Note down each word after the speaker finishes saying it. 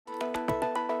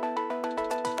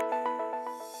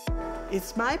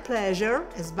It's my pleasure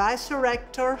as Vice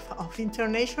Rector of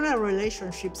International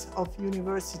Relationships of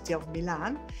University of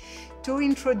Milan to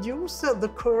introduce the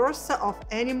course of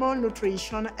Animal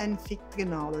Nutrition and Feed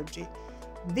Technology.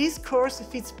 This course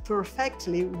fits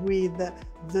perfectly with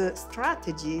the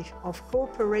strategy of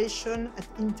cooperation at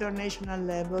international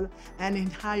level and in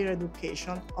higher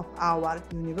education of our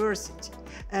university.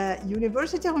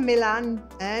 University of Milan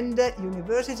and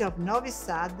University of Novi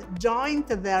Sad joined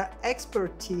their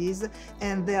expertise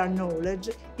and their knowledge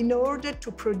in order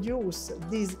to produce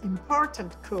this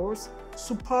important course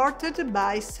supported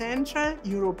by Central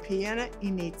European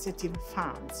Initiative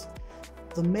funds.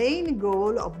 The main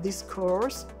goal of this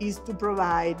course is to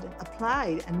provide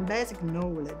applied and basic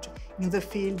knowledge in the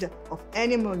field of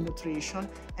animal nutrition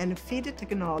and feed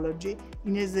technology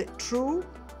in a true,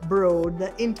 broad,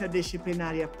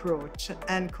 interdisciplinary approach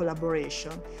and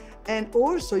collaboration, and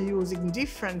also using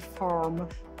different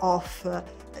forms of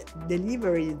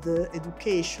delivery the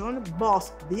education,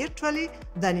 both virtually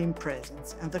than in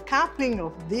presence. And the coupling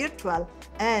of virtual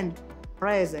and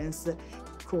presence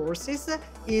courses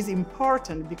is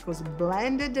important because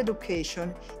blended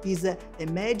education is a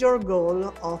major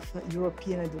goal of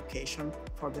European education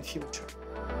for the future.